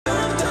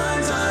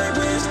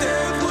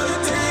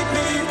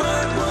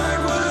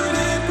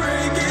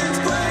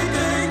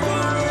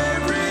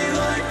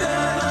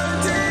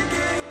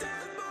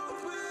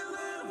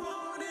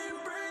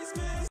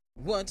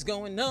What's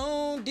going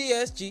on,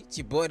 DSG? It's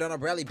your boy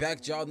DarrnellBradley back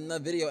at y'all in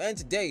another video, and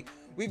today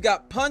we've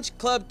got Punch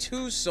Club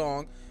 2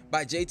 song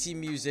by JT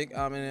Music.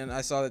 And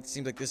I saw that it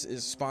seems like this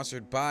is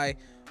sponsored by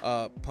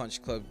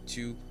Punch Club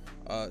 2.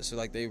 So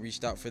like they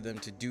reached out for them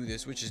to do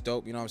this, which is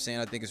dope. You know what I'm saying?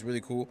 I think it's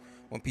really cool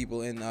when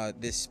people in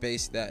this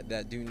space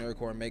that do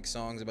nerdcore and make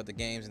songs about the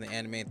games and the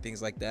anime and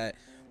things like that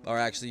are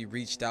actually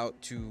reached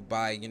out to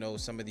by, you know,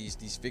 some of these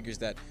figures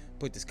that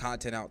put this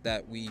content out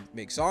that we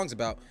make songs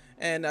about,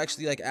 and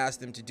actually like ask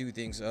them to do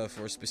things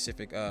for a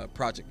specific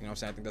project. You know what I'm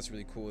saying? I think that's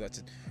really cool. That's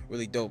a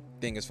really dope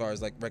thing as far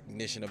as like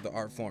recognition of the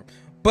art form.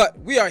 But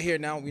we are here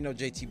now. We know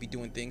JT be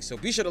doing things, so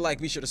be sure to like,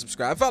 be sure to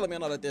subscribe, follow me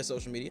on all that there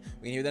social media.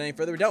 We can hear that any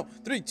further ado.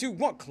 3, 2,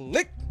 1,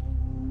 click.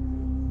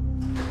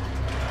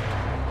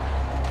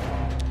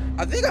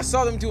 I think I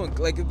saw them doing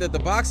like the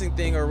boxing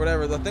thing or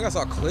whatever. I think I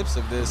saw clips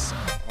of this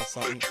or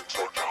something.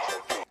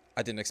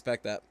 I didn't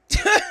expect that.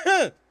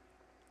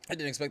 I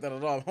didn't expect that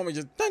at all. Homie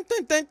just ding,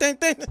 ding, ding, ding,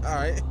 ding. All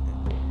right.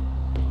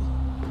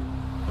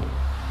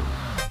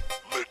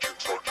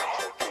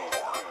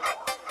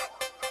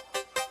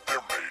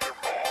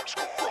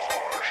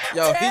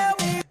 Yo,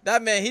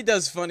 that man, he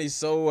does funny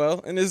so well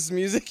in his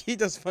music. He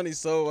does funny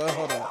so well.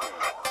 Hold on.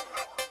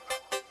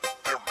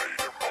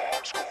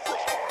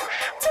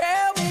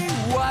 Tell me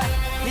what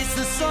is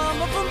the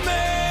sum of a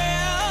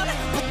man?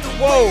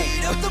 Whoa.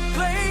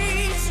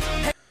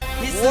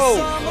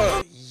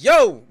 Whoa.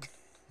 Yo.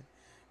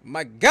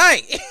 My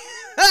guy.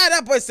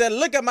 That boy said,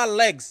 look at my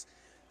legs.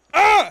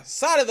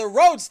 Side of the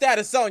road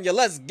status on you.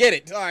 Let's get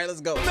it. All right,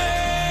 let's go.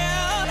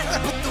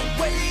 Man, put the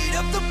weight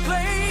of the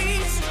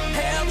place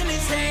held in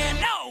his hand.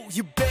 No,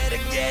 you better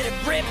get a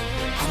grip.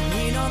 I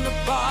mean on the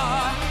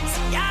bar.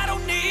 See, I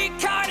don't need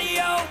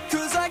cardio,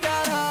 cause I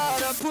got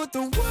hard. I put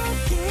the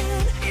work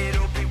in.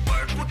 It'll be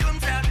work what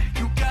comes out.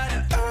 You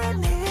gotta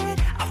earn it.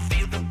 I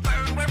feel the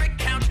burn where it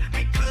counts,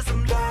 because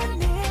I'm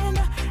learning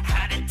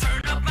how to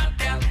turn up my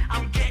doubt.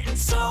 I'm getting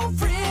so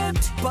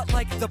ripped, but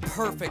like the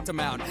perfect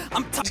amount.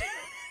 I'm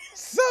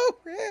so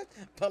ripped,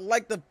 but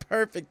like the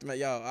perfect man.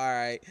 Yo, all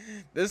right,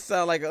 this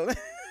sound like a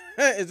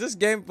is this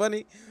game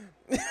funny?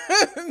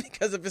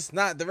 Because if it's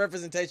not, the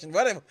representation,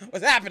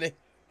 what's happening?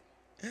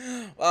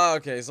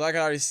 Okay, so I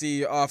can already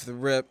see off the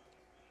rip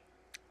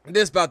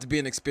this about to be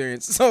an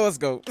experience, so let's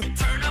go.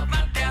 Turn up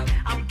my doubt.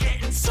 I'm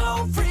getting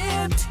so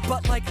ripped,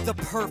 but like the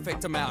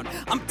perfect amount.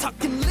 I'm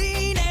tucking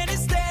lean and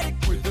aesthetic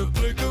with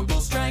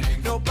applicable strength.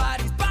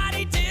 Nobody's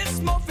body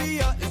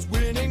dysmorphia is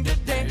winning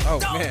today. Oh,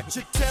 Don't man.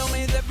 you tell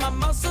me that my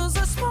muscles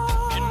are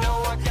small. You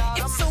know I got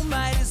them. If so,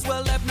 might as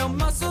well have no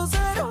muscles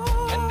at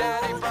all. And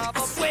that ain't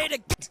problem. Way to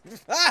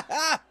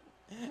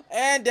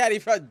And daddy,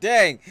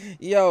 dang,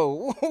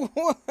 yo.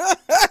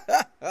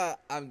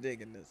 I'm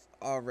digging this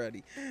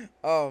already.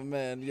 Oh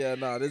man, yeah,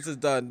 no, this is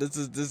done. This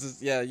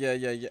is yeah. You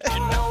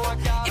know I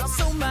got them. If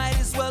so, might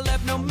as well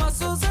have no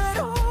muscles at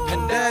all.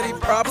 And daddy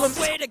problems.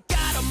 Way to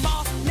got them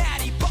all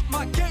natty, but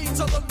my gains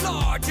are the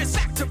largest.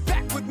 Back to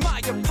back with my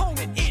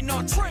opponent in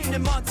our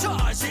training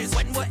montages.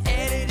 When we're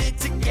edited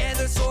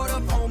together, sort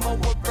of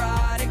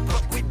homoerotic,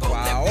 but we both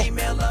have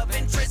female love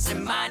interests,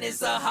 and mine is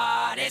the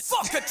hottest.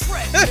 Fuck a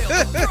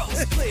treadmill, bro,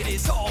 split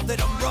is all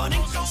that I'm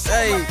running. So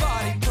my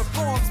body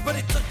performs, but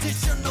it's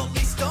additionally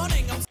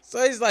stunning.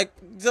 So he's like,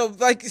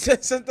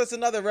 since that's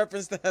another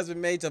reference that has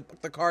been made to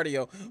the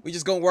cardio, we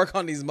just gonna work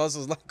on these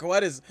muscles. Like,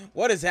 what is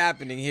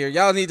happening here?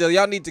 Y'all need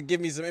to give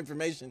me some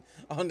information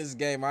on this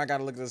game, or I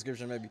gotta look at the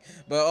description maybe.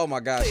 But oh my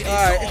gosh, all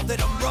right.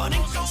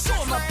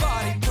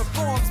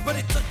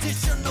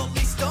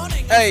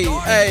 Hey.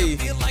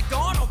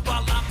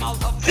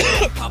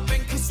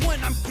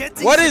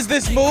 What is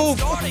this move?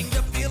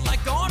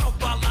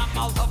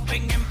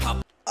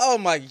 Oh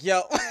my,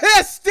 yo,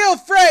 that's still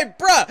frame,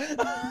 bruh.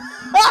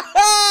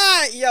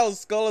 Yo,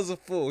 Skull is a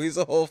fool. He's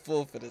a whole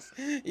fool for this.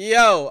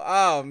 Yo,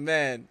 oh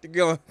man,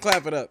 go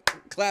clap it up,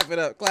 clap it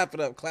up, clap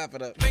it up, clap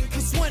it up.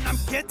 Because when I'm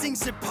getting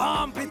the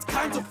pump, it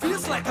kind of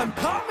feels like I'm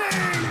coming.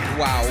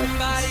 Wow.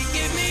 Somebody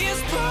give me a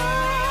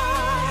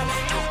spot.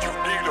 Do you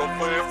need a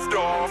lift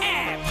off?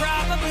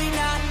 Probably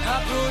not.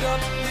 I put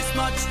up this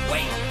much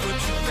weight for 2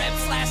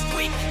 reps last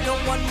week. No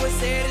one was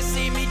there to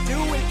see me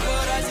do it,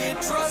 but I did,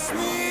 trust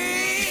me.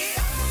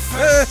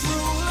 First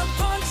rule of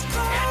Punch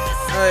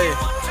Club.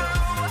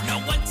 No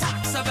one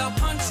talks about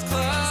Punch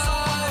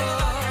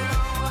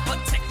Club, but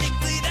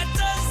technically that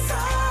does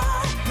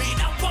mean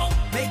I won't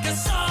make a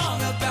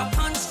song about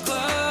Punch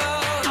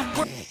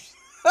Club.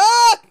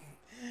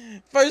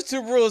 First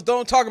 2 rules: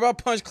 don't talk about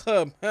Punch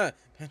Club.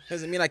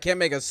 Doesn't mean I can't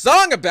make a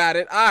song about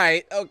it. All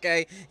right,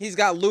 okay. He's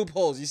got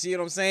loopholes. You see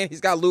what I'm saying?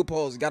 He's got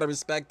loopholes. You gotta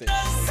respect it.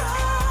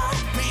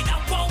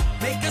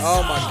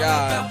 Oh my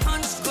God.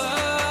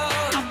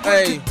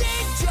 Hey.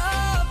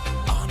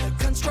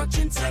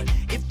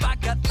 If I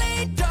got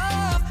laid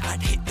off,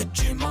 I'd hit the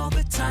gym all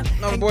the time.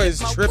 No boy is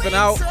tripping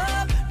out.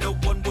 No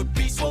one would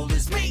be swole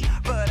as me,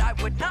 but I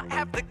would not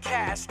have the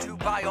cash to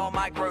buy all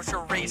my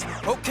groceries.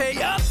 Okay,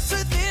 up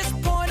to this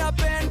point, I've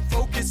been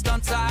focused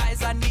on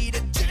size. I need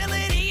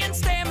agility and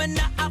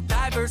stamina. I'll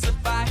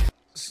diversify.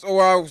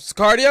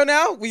 cardio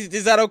now?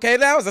 Is that okay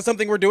now? Is that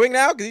something we're doing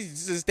now? Because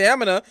he's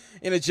stamina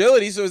and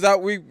agility. So is that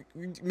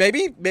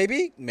maybe?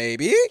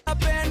 I've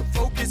been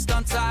focused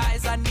on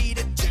size. I need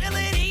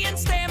agility and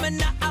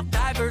stamina. I'll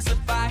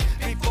diversify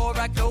before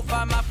I go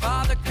find my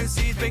father, cause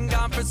he's been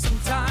gone for some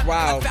time.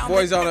 Wow,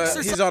 boy's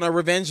he's on a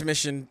revenge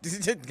mission.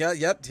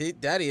 Yep,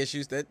 daddy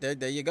issues.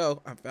 There you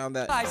go. I found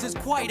that. Size is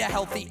quite a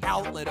healthy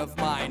outlet of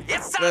mine.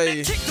 It's time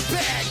Hey. to kick the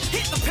bag,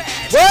 hit the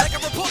pad. What?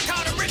 Like a report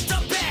card and rip the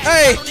bag.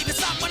 Hey. I don't even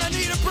stop when I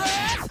need a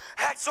breath.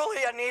 Actually,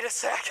 I need a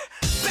sec.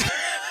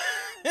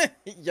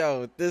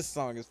 Yo, this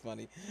song is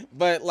funny,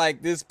 but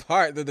like this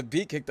part that the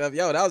beat kicked up,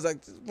 yo, that was like,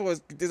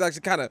 this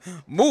actually kind of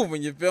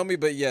moving, you feel me?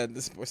 But yeah,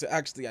 this was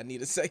actually, I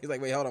need a second. He's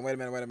like, wait, hold on, wait a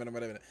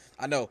minute.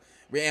 I know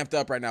we're amped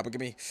up right now, but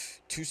give me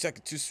 2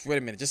 seconds. Wait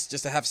a minute,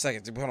 just a half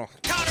second. Hold on.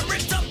 Card and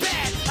rip the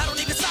bag. I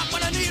don't even stop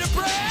when I need a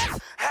breath.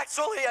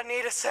 Actually, I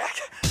need a sec.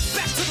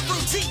 Back to the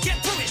routine, get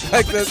through it.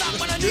 Like Don't this stop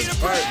when I need a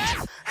part,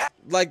 breath.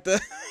 like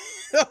the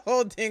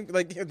whole thing,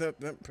 like the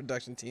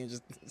production team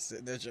just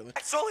sitting there chilling.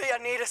 Actually, I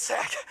need a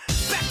sec.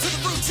 Back to the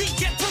routine,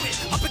 get through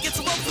it. Up against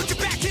the rope, put your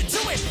back into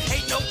it.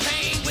 Ain't no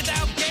pain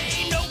without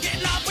gain. No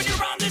getting off when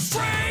you're on this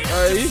train.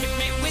 Hey. Hit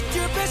me with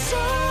your best shot.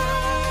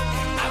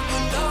 I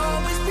will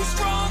always be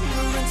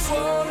stronger and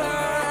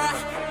swoller.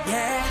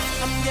 Yeah,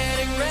 I'm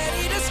getting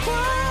ready to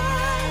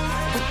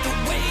squat with the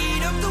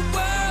weight of the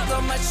world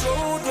on my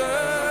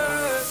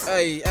shoulders.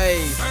 Hey.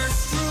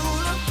 First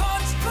rule of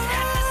Punch Club.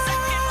 And the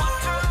second one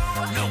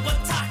too. No one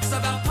talks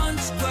about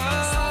Punch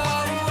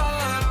Club.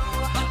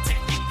 But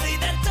technically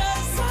that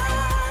does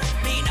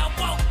mean I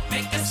won't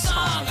make a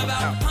song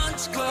about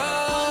Punch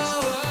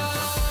Club.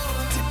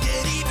 To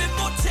get even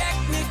more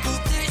technical,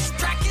 this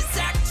track is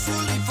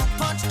actually for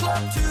Punch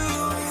Club 2.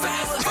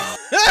 Fast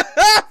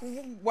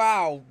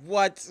Wow,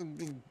 what?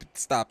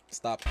 Stop.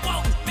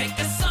 won't make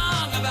a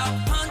song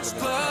about Punch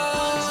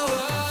Club.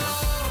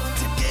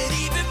 To get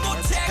even more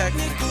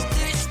technical,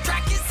 this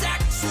track is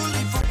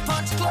actually for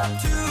Punch Club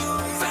 2.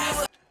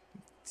 Fast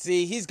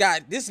See,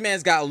 this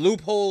man's got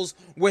loopholes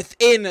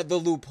within the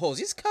loopholes.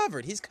 He's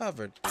covered.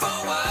 forward,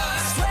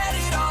 sweat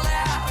it all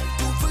out.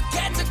 Don't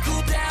forget to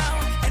cool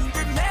down. And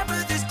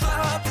remember, this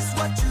club is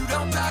what you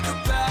don't talk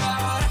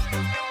about.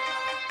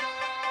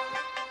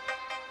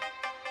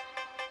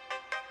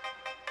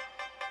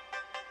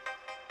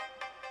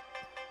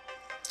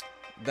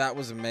 That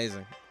was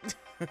amazing.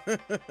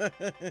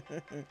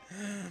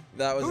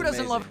 That was Who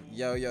doesn't amazing. love-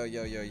 Yo.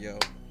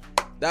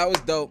 That was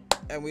dope.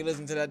 And we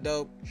listened to that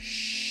dope.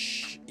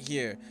 Shh.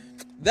 Here.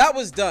 That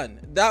was done.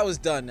 That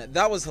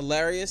was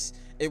hilarious.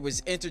 It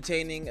was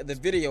entertaining. The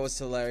video was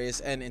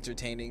hilarious and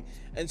entertaining.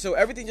 And so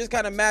everything just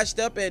kind of mashed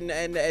up and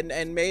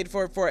made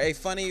for a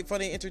funny,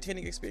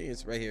 entertaining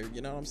experience right here.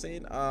 You know what I'm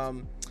saying?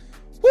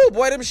 Woo,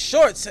 boy, them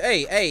shorts.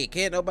 Hey,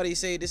 can't nobody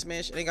say this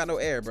man ain't got no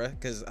air, bruh,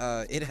 because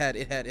it had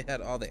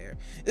all the air.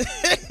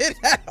 It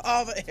had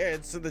all the air.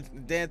 And so the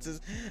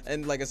dances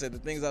and, like I said, the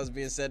things that was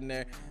being said in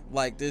there,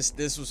 like this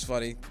was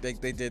funny. They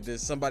did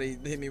this. Somebody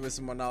hit me with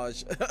some more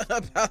knowledge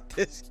about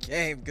this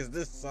game, because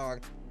this song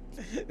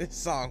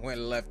went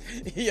left.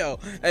 Yo,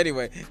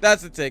 anyway,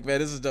 that's the take, man.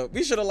 This is dope.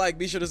 Be sure to like,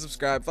 be sure to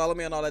subscribe, follow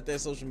me on all that there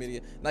social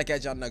media, and I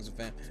catch y'all next one,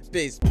 fam.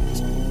 Peace.